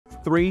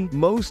3.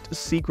 Most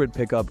secret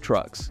pickup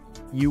trucks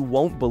you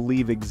won't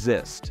believe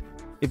exist.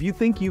 If you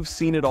think you've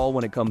seen it all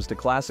when it comes to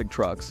classic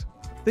trucks,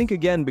 think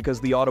again, because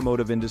the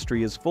automotive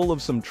industry is full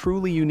of some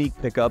truly unique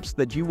pickups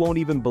that you won't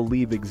even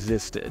believe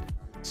existed.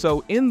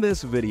 So in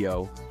this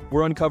video,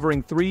 we're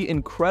uncovering 3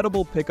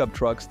 incredible pickup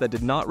trucks that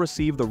did not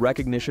receive the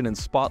recognition and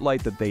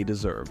spotlight that they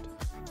deserved.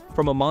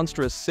 From a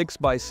monstrous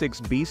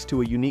 6x6 beast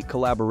to a unique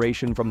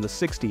collaboration from the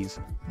 60s,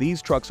 these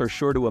trucks are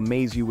sure to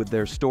amaze you with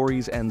their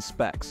stories and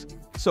specs.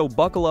 So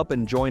buckle up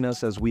and join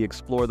us as we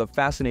explore the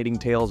fascinating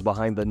tales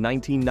behind the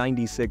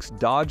 1996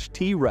 Dodge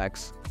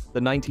T-Rex, the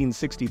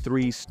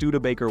 1963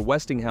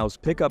 Studebaker-Westinghouse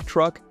Pickup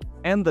Truck,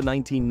 and the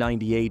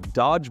 1998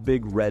 Dodge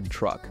Big Red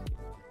Truck.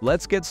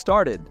 Let's get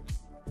started.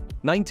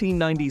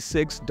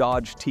 1996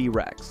 Dodge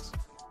T-Rex.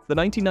 The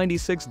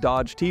 1996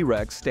 Dodge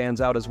T-Rex stands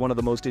out as one of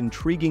the most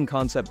intriguing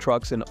concept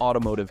trucks in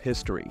automotive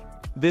history.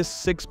 This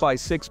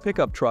 6x6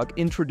 pickup truck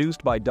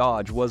introduced by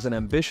Dodge was an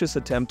ambitious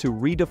attempt to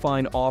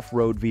redefine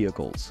off-road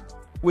vehicles.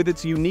 With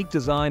its unique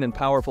design and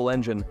powerful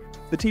engine,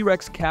 the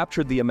T-Rex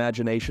captured the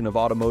imagination of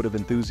automotive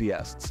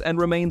enthusiasts and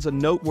remains a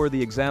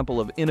noteworthy example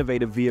of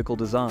innovative vehicle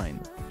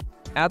design.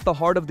 At the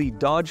heart of the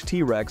Dodge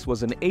T-Rex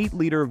was an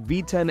 8-liter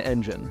V10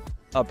 engine,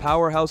 a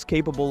powerhouse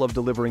capable of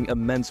delivering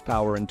immense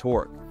power and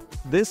torque.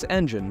 This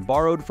engine,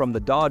 borrowed from the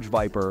Dodge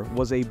Viper,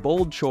 was a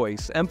bold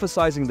choice,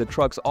 emphasizing the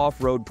truck's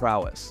off-road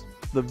prowess.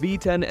 The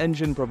V10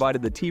 engine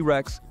provided the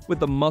T-Rex with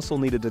the muscle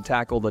needed to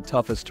tackle the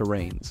toughest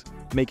terrains,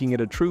 making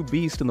it a true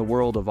beast in the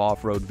world of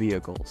off-road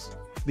vehicles.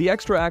 The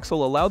extra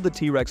axle allowed the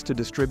T-Rex to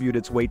distribute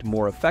its weight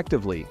more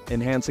effectively,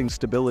 enhancing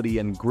stability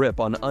and grip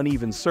on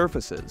uneven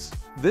surfaces.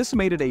 This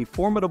made it a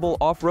formidable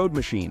off-road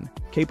machine,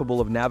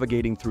 capable of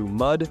navigating through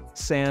mud,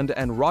 sand,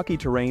 and rocky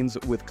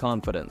terrains with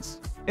confidence.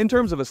 In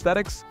terms of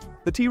aesthetics,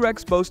 the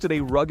T-Rex boasted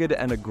a rugged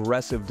and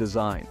aggressive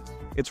design.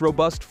 Its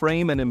robust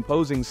frame and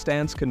imposing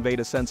stance conveyed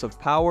a sense of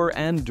power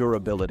and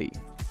durability.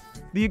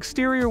 The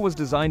exterior was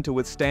designed to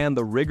withstand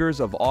the rigors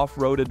of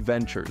off-road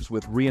adventures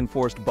with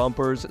reinforced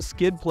bumpers,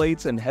 skid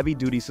plates, and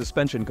heavy-duty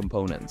suspension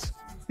components.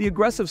 The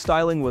aggressive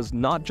styling was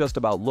not just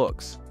about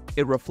looks.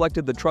 It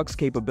reflected the truck's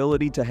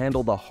capability to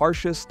handle the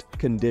harshest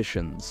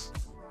conditions.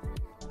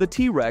 The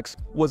T-Rex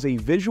was a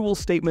visual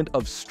statement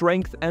of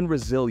strength and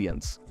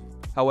resilience.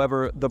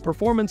 However, the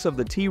performance of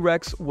the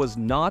T-Rex was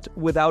not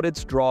without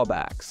its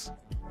drawbacks.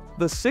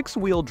 The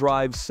 6-wheel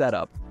drive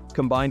setup,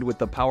 combined with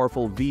the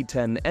powerful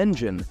V10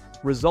 engine,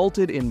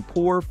 resulted in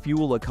poor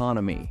fuel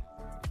economy.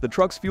 The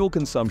truck's fuel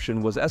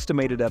consumption was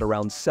estimated at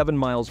around 7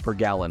 miles per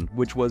gallon,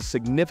 which was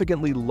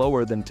significantly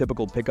lower than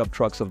typical pickup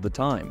trucks of the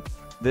time.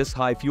 This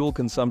high fuel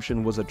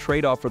consumption was a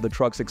trade-off for the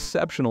truck's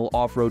exceptional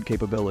off-road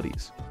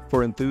capabilities.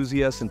 For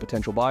enthusiasts and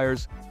potential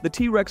buyers, the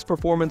T-Rex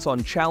performance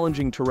on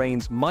challenging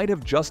terrains might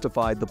have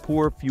justified the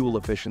poor fuel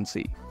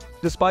efficiency.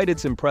 Despite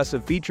its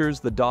impressive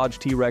features, the Dodge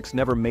T-Rex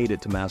never made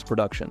it to mass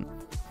production.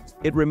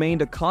 It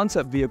remained a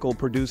concept vehicle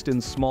produced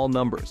in small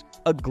numbers,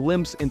 a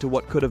glimpse into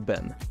what could have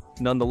been.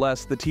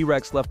 Nonetheless, the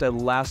T-Rex left a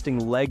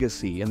lasting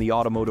legacy in the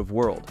automotive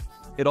world.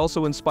 It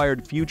also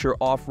inspired future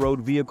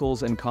off-road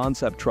vehicles and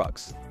concept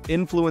trucks,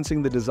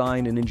 influencing the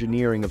design and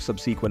engineering of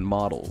subsequent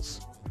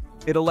models.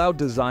 It allowed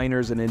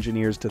designers and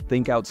engineers to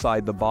think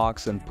outside the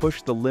box and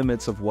push the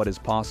limits of what is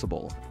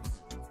possible.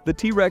 The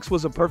T-Rex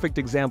was a perfect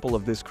example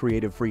of this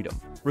creative freedom,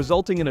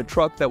 resulting in a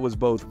truck that was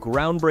both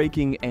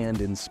groundbreaking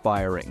and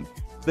inspiring.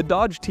 The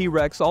Dodge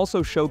T-Rex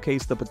also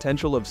showcased the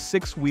potential of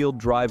 6-wheel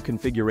drive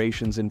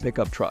configurations in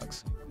pickup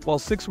trucks. While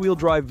 6-wheel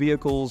drive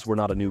vehicles were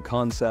not a new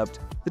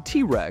concept, the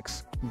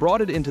T-Rex brought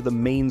it into the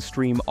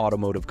mainstream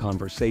automotive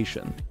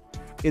conversation.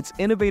 Its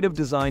innovative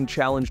design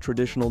challenged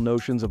traditional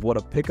notions of what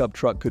a pickup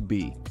truck could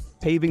be,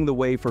 paving the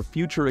way for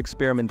future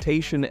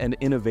experimentation and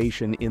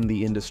innovation in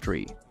the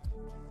industry.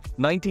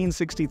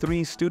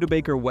 1963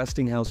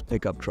 Studebaker-Westinghouse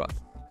Pickup Truck.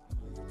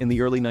 In the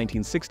early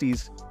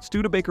 1960s,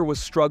 Studebaker was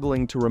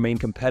struggling to remain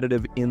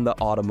competitive in the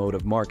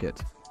automotive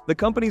market. The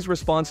company's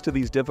response to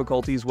these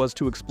difficulties was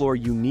to explore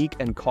unique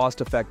and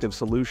cost-effective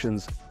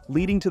solutions,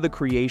 leading to the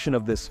creation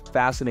of this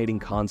fascinating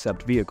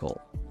concept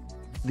vehicle.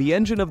 The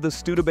engine of the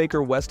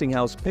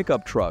Studebaker-Westinghouse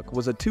pickup truck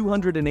was a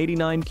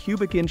 289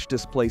 cubic inch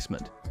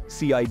displacement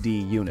 (CID)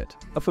 unit,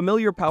 a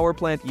familiar power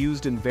plant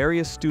used in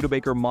various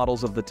Studebaker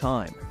models of the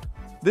time.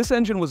 This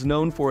engine was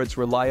known for its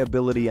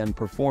reliability and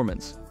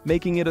performance,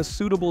 making it a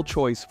suitable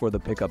choice for the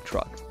pickup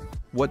truck.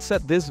 What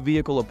set this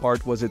vehicle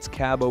apart was its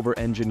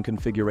cab-over-engine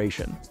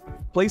configuration.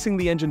 Placing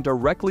the engine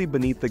directly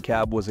beneath the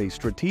cab was a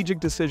strategic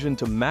decision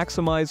to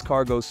maximize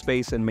cargo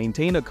space and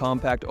maintain a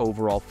compact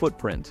overall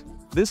footprint.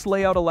 This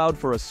layout allowed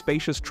for a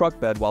spacious truck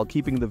bed while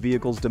keeping the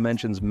vehicle's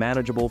dimensions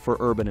manageable for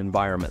urban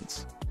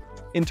environments.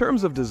 In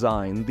terms of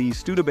design, the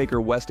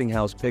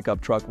Studebaker-Westinghouse pickup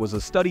truck was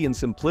a study in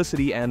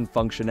simplicity and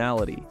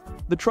functionality.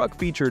 The truck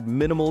featured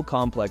minimal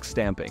complex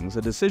stampings,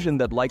 a decision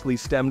that likely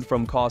stemmed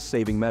from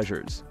cost-saving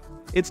measures.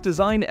 Its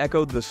design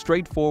echoed the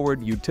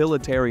straightforward,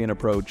 utilitarian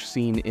approach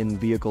seen in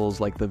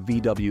vehicles like the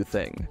VW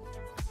Thing.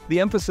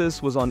 The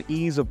emphasis was on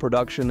ease of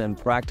production and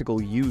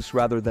practical use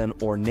rather than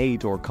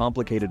ornate or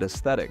complicated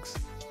aesthetics.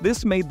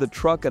 This made the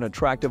truck an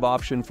attractive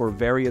option for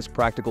various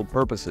practical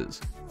purposes,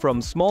 from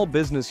small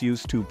business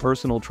use to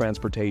personal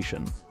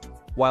transportation.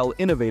 While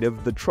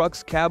innovative, the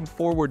truck's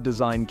cab-forward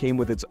design came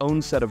with its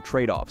own set of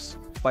trade-offs.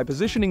 By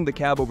positioning the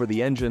cab over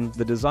the engine,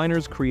 the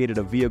designers created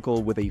a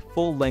vehicle with a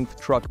full-length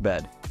truck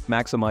bed,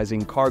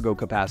 maximizing cargo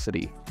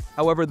capacity.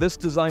 However, this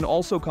design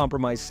also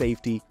compromised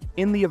safety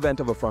in the event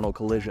of a frontal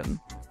collision.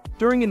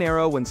 During an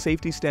era when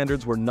safety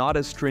standards were not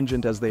as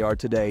stringent as they are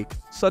today,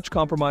 such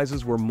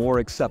compromises were more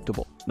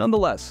acceptable.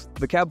 Nonetheless,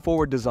 the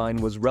cab-forward design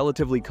was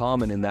relatively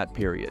common in that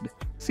period,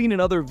 seen in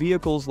other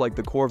vehicles like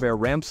the Corvair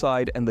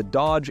Rampside and the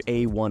Dodge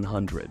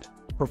A100.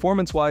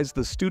 Performance-wise,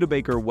 the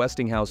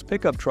Studebaker-Westinghouse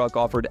pickup truck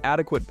offered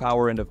adequate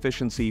power and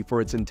efficiency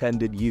for its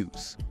intended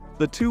use.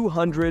 The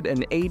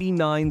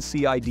 289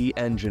 CID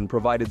engine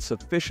provided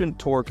sufficient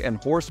torque and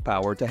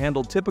horsepower to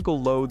handle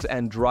typical loads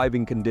and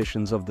driving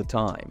conditions of the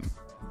time.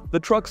 The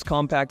truck's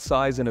compact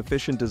size and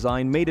efficient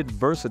design made it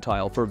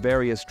versatile for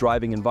various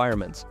driving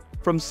environments,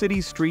 from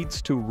city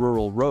streets to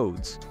rural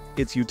roads.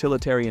 Its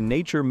utilitarian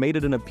nature made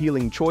it an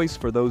appealing choice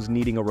for those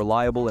needing a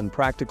reliable and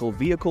practical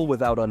vehicle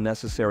without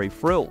unnecessary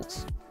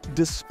frills.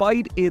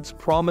 Despite its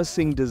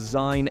promising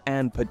design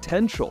and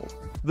potential,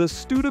 the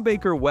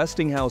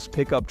Studebaker-Westinghouse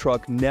pickup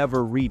truck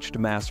never reached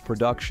mass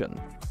production.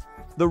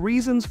 The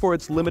reasons for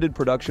its limited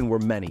production were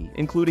many,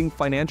 including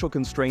financial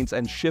constraints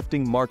and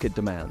shifting market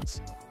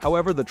demands.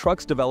 However, the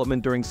truck's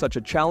development during such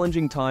a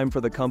challenging time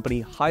for the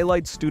company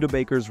highlights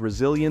Studebaker's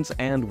resilience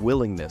and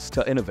willingness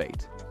to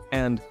innovate.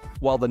 And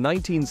while the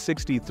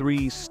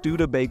 1963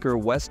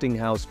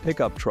 Studebaker-Westinghouse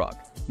pickup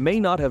truck may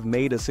not have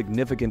made a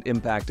significant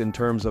impact in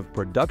terms of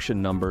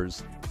production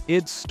numbers,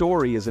 its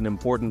story is an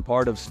important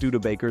part of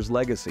Studebaker's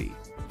legacy.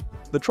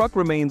 The truck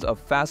remains a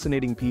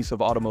fascinating piece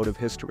of automotive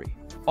history,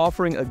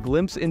 offering a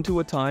glimpse into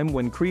a time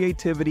when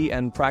creativity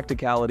and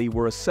practicality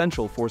were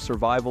essential for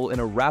survival in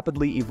a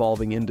rapidly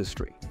evolving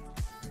industry.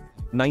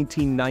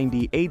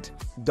 1998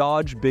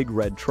 Dodge Big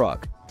Red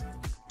Truck.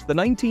 The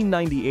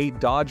 1998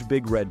 Dodge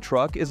Big Red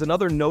Truck is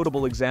another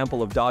notable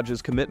example of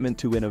Dodge's commitment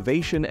to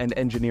innovation and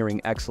engineering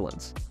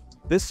excellence.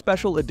 This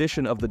special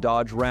edition of the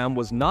Dodge Ram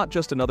was not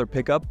just another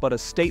pickup, but a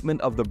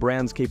statement of the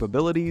brand's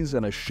capabilities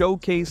and a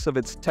showcase of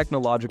its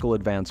technological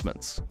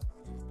advancements.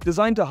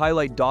 Designed to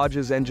highlight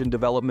Dodge's engine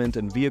development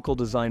and vehicle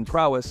design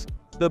prowess,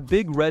 the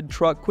Big Red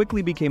Truck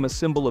quickly became a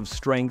symbol of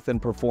strength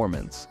and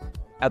performance.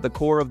 At the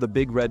core of the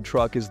Big Red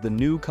Truck is the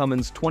new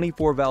Cummins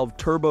 24-valve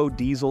turbo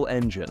diesel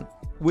engine,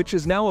 which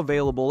is now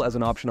available as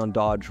an option on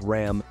Dodge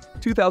Ram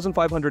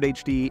 2500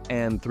 HD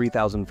and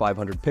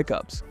 3500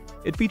 pickups.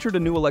 It featured a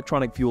new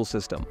electronic fuel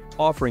system,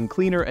 offering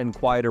cleaner and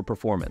quieter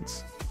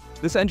performance.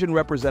 This engine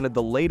represented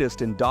the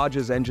latest in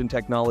Dodge's engine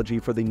technology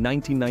for the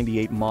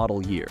 1998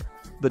 model year.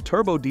 The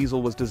turbo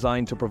diesel was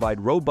designed to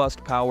provide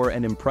robust power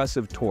and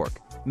impressive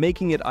torque,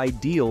 making it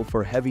ideal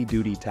for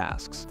heavy-duty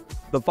tasks.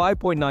 The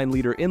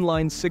 5.9-liter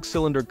inline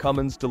six-cylinder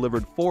Cummins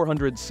delivered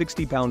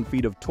 460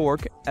 pound-feet of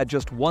torque at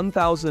just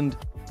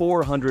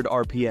 1,400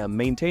 RPM,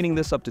 maintaining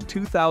this up to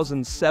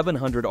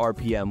 2,700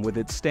 RPM with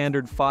its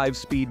standard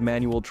 5-speed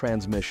manual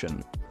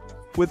transmission.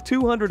 With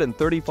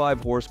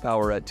 235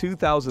 horsepower at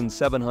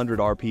 2,700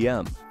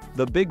 RPM,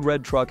 the Big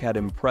Red Truck had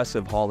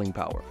impressive hauling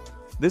power.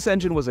 This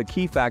engine was a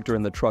key factor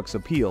in the truck's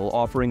appeal,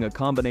 offering a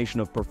combination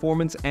of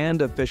performance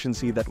and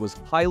efficiency that was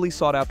highly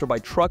sought after by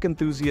truck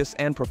enthusiasts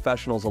and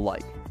professionals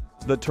alike.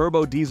 The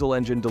turbo diesel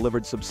engine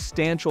delivered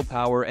substantial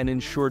power and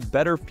ensured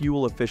better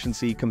fuel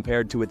efficiency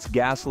compared to its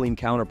gasoline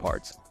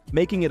counterparts,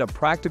 making it a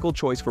practical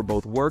choice for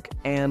both work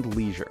and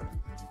leisure.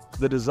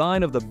 The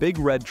design of the Big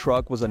Red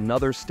Truck was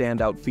another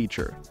standout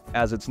feature.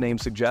 As its name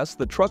suggests,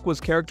 the truck was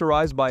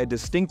characterized by a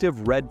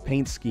distinctive red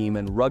paint scheme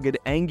and rugged,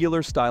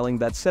 angular styling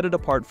that set it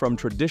apart from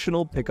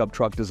traditional pickup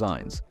truck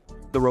designs.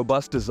 The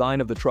robust design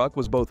of the truck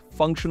was both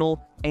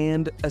functional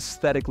and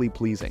aesthetically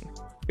pleasing.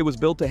 It was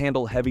built to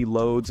handle heavy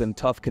loads and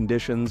tough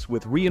conditions,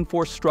 with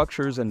reinforced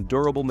structures and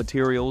durable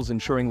materials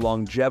ensuring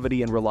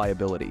longevity and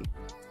reliability.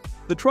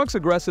 The truck's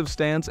aggressive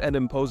stance and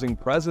imposing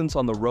presence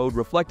on the road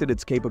reflected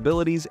its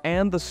capabilities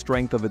and the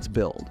strength of its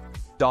build.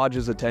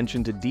 Dodge's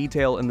attention to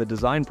detail in the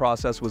design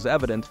process was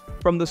evident,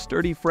 from the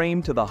sturdy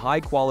frame to the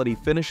high-quality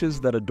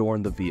finishes that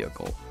adorned the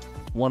vehicle.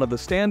 One of the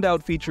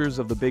standout features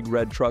of the Big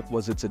Red Truck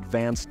was its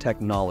advanced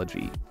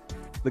technology.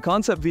 The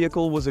concept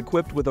vehicle was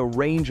equipped with a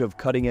range of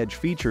cutting-edge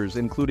features,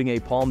 including a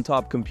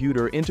palm-top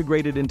computer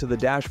integrated into the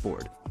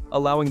dashboard,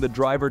 allowing the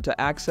driver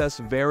to access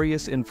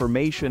various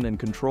information and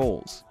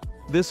controls.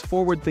 This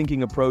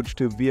forward-thinking approach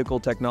to vehicle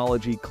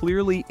technology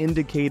clearly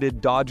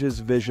indicated Dodge's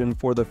vision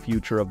for the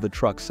future of the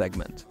truck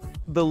segment.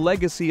 The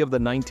legacy of the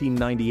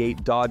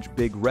 1998 Dodge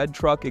Big Red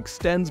Truck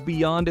extends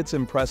beyond its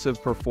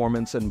impressive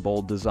performance and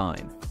bold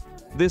design.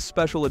 This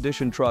special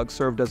edition truck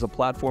served as a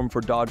platform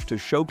for Dodge to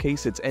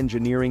showcase its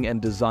engineering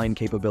and design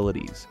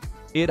capabilities.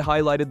 It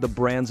highlighted the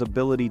brand's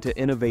ability to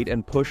innovate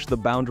and push the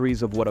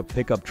boundaries of what a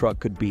pickup truck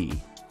could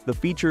be. The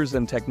features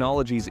and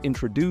technologies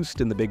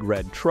introduced in the Big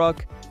Red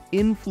Truck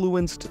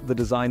influenced the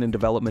design and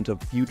development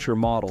of future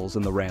models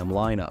in the Ram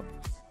lineup.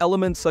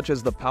 Elements such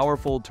as the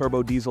powerful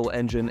turbo diesel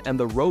engine and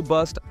the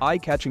robust,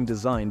 eye-catching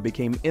design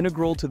became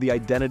integral to the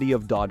identity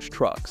of Dodge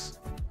trucks.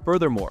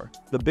 Furthermore,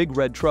 the Big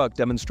Red Truck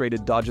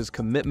demonstrated Dodge's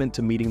commitment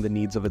to meeting the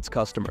needs of its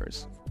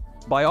customers.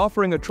 By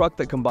offering a truck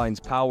that combines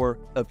power,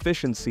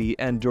 efficiency,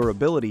 and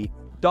durability,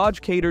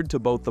 Dodge catered to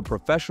both the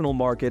professional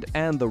market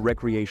and the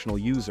recreational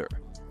user.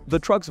 The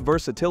truck's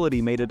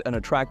versatility made it an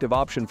attractive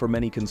option for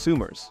many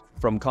consumers,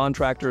 from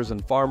contractors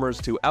and farmers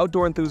to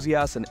outdoor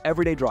enthusiasts and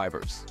everyday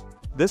drivers.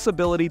 This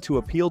ability to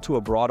appeal to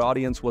a broad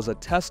audience was a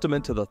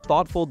testament to the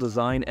thoughtful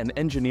design and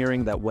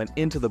engineering that went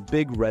into the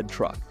Big Red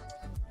Truck.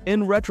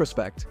 In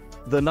retrospect,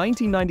 the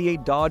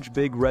 1998 Dodge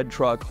Big Red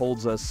Truck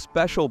holds a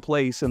special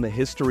place in the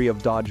history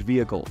of Dodge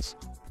vehicles.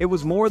 It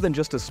was more than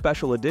just a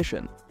special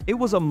edition. It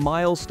was a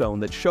milestone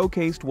that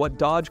showcased what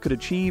Dodge could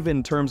achieve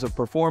in terms of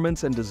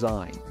performance and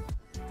design.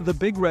 The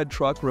Big Red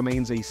Truck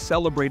remains a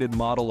celebrated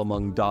model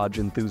among Dodge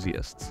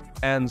enthusiasts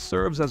and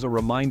serves as a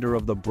reminder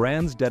of the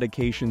brand's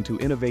dedication to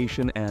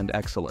innovation and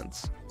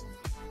excellence.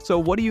 So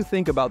what do you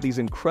think about these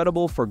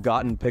incredible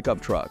forgotten pickup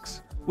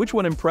trucks? Which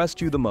one impressed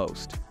you the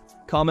most?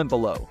 Comment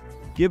below.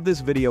 Give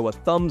this video a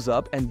thumbs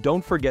up and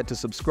don't forget to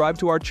subscribe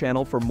to our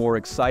channel for more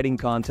exciting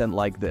content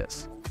like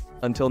this.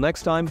 Until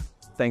next time,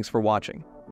 thanks for watching.